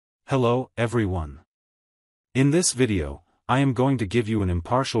Hello, everyone. In this video, I am going to give you an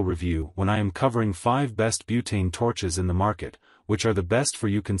impartial review when I am covering 5 best butane torches in the market, which are the best for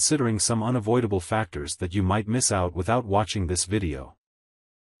you considering some unavoidable factors that you might miss out without watching this video.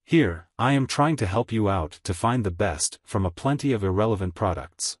 Here, I am trying to help you out to find the best from a plenty of irrelevant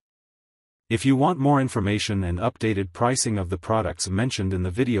products. If you want more information and updated pricing of the products mentioned in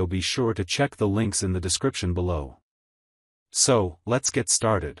the video, be sure to check the links in the description below. So, let's get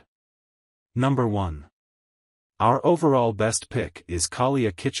started. Number 1. Our overall best pick is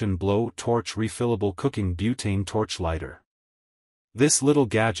Kollea Kitchen Blow Torch Refillable Cooking Butane Torch Lighter. This little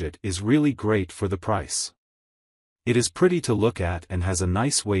gadget is really great for the price. It is pretty to look at and has a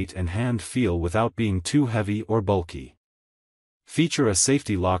nice weight and hand feel without being too heavy or bulky. Feature a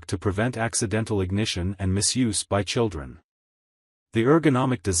safety lock to prevent accidental ignition and misuse by children. The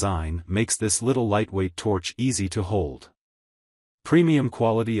ergonomic design makes this little lightweight torch easy to hold. Premium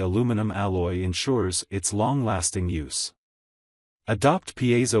quality aluminum alloy ensures its long-lasting use. Adopt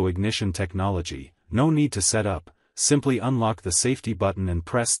piezo ignition technology, no need to set up, simply unlock the safety button and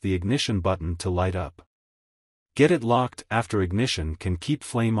press the ignition button to light up. Get it locked after ignition can keep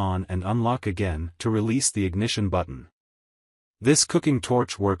flame on and unlock again to release the ignition button. This cooking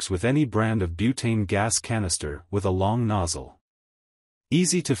torch works with any brand of butane gas canister with a long nozzle.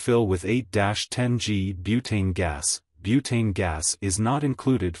 Easy to fill with 8-10G butane gas. Butane gas is not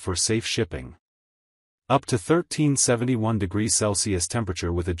included for safe shipping. Up to 1371 degrees Celsius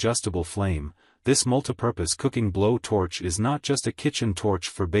temperature with adjustable flame, this multipurpose cooking blow torch is not just a kitchen torch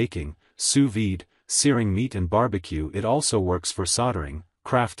for baking, sous vide, searing meat and barbecue. It also works for soldering,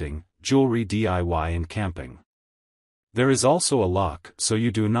 crafting, jewelry DIY and camping. There is also a lock, so you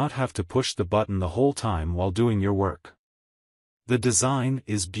do not have to push the button the whole time while doing your work. The design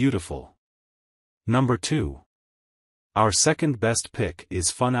is beautiful. Number 2. Our second best pick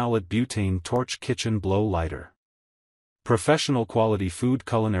is FunOwlet Butane Torch Kitchen Blow Lighter. Professional Quality Food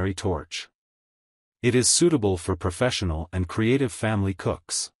Culinary Torch. It is suitable for professional and creative family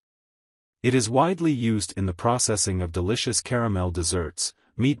cooks. It is widely used in the processing of delicious caramel desserts,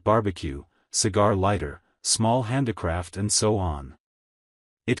 meat barbecue, cigar lighter, small handicraft and so on.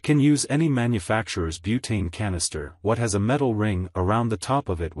 It can use any manufacturer's butane canister. What has a metal ring around the top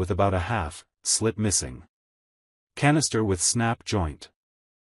of it with about a half slit missing. Canister with snap joint.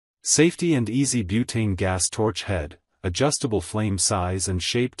 Safety and easy butane gas torch head, adjustable flame size and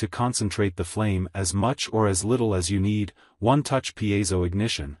shape to concentrate the flame as much or as little as you need, one-touch piezo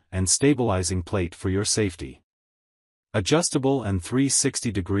ignition, and stabilizing plate for your safety. Adjustable and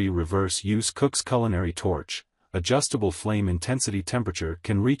 360-degree reverse use cooks culinary torch. Adjustable flame intensity temperature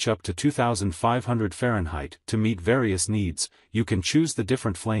can reach up to 2500 Fahrenheit to meet various needs. You can choose the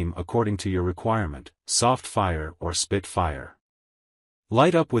different flame according to your requirement, soft fire or spit fire.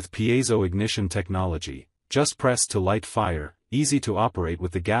 Light up with piezo ignition technology. Just press to light fire, easy to operate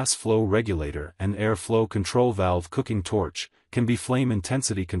with the gas flow regulator and air flow control valve. Cooking torch can be flame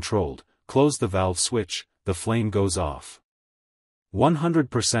intensity controlled. Close the valve switch, the flame goes off.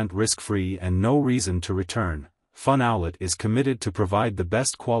 100% risk-free and no reason to return. FunOwlet is committed to provide the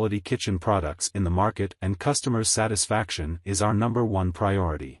best quality kitchen products in the market, and customer satisfaction is our number one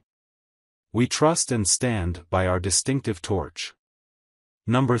priority. We trust and stand by our distinctive torch.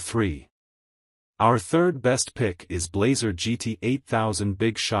 Number 3. Our third best pick is Blazer GT 8000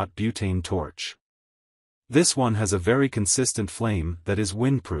 Big Shot Butane Torch. This one has a very consistent flame that is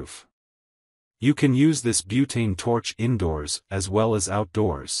windproof. You can use this butane torch indoors as well as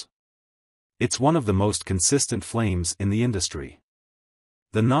outdoors. It's one of the most consistent flames in the industry.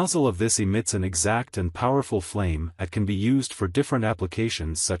 The nozzle of this emits an exact and powerful flame that can be used for different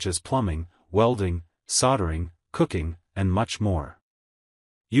applications such as plumbing, welding, soldering, cooking, and much more.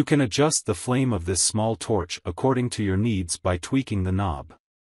 You can adjust the flame of this small torch according to your needs by tweaking the knob.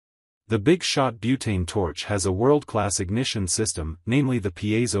 The Big Shot Butane Torch has a world-class ignition system, namely the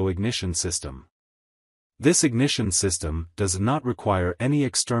piezo ignition system. This ignition system does not require any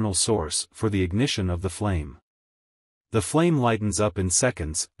external source for the ignition of the flame. The flame lightens up in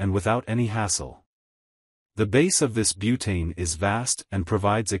seconds and without any hassle. The base of this butane is vast and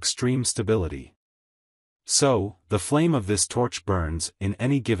provides extreme stability. So, the flame of this torch burns in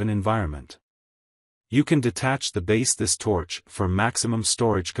any given environment. You can detach the base this torch for maximum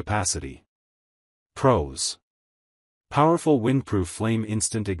storage capacity. Pros. Powerful windproof flame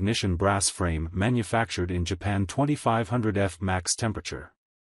instant ignition brass frame manufactured in Japan 2500 F max temperature.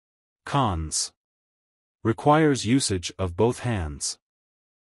 Cons. Requires usage of both hands.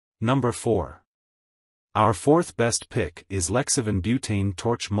 Number 4. Our fourth best pick is LEXIVON Butane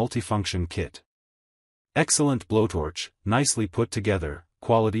Torch Multifunction Kit. Excellent blowtorch, nicely put together,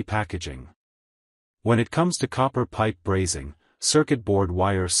 quality packaging. When it comes to copper pipe brazing, circuit board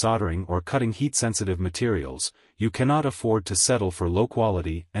wire soldering or cutting heat-sensitive materials, you cannot afford to settle for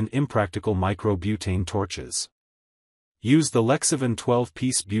low-quality and impractical micro-butane torches. Use the LEXIVON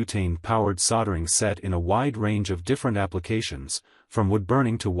 12-piece butane-powered soldering set in a wide range of different applications, from wood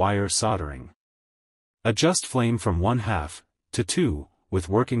burning to wire soldering. Adjust flame from 1/2 to 2, with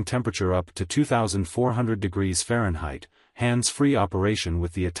working temperature up to 2400 degrees Fahrenheit, hands-free operation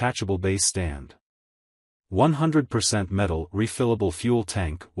with the attachable base stand. 100% metal refillable fuel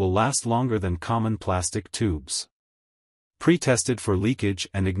tank will last longer than common plastic tubes. Pre-tested for leakage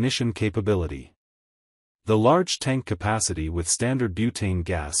and ignition capability. The large tank capacity with standard butane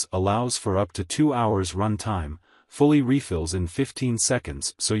gas allows for up to 2 hours run time, fully refills in 15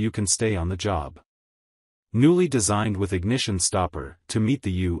 seconds so you can stay on the job. Newly designed with ignition stopper to meet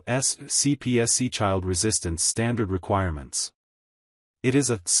the U.S. CPSC child resistance standard requirements. It is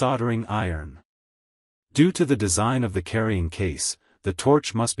a soldering iron. Due to the design of the carrying case, the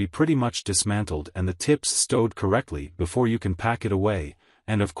torch must be pretty much dismantled and the tips stowed correctly before you can pack it away,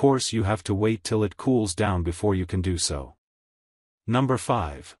 and of course you have to wait till it cools down before you can do so. Number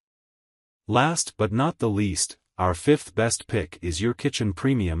 5. Last but not the least, our 5th best pick is Your Kitchen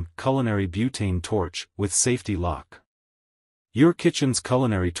Premium Culinary Butane Torch with Safety Lock. Your Kitchen's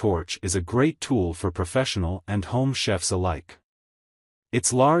culinary torch is a great tool for professional and home chefs alike.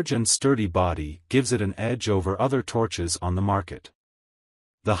 Its large and sturdy body gives it an edge over other torches on the market.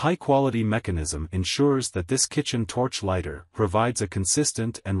 The high-quality mechanism ensures that this kitchen torch lighter provides a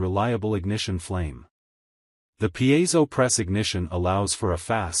consistent and reliable ignition flame. The piezo press ignition allows for a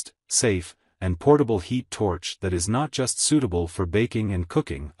fast, safe, and portable heat torch that is not just suitable for baking and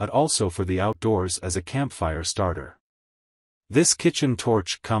cooking but also for the outdoors as a campfire starter. This kitchen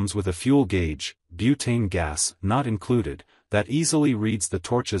torch comes with a fuel gauge, butane gas not included, that easily reads the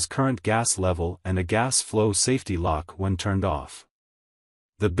torch's current gas level and a gas flow safety lock when turned off.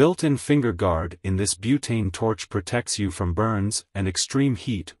 The built-in finger guard in this butane torch protects you from burns and extreme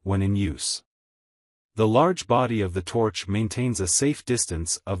heat when in use. The large body of the torch maintains a safe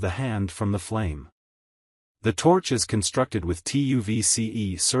distance of the hand from the flame. The torch is constructed with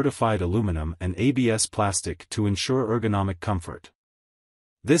TUV-CE certified aluminum and ABS plastic to ensure ergonomic comfort.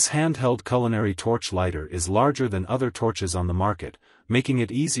 This handheld culinary torch lighter is larger than other torches on the market, making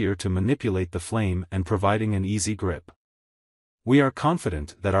it easier to manipulate the flame and providing an easy grip. We are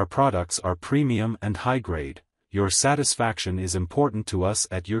confident that our products are premium and high-grade. Your satisfaction is important to us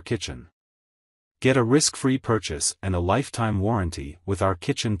at Your Kitchen. Get a risk-free purchase and a lifetime warranty with our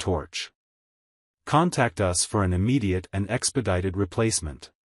kitchen torch. Contact us for an immediate and expedited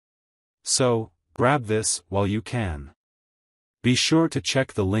replacement. So, grab this while you can. Be sure to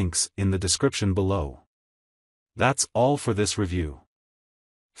check the links in the description below. That's all for this review.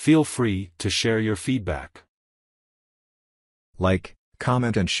 Feel free to share your feedback. Like,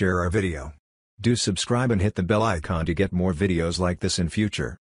 comment and share our video. Do subscribe and hit the bell icon to get more videos like this in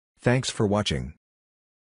future. Thanks for watching.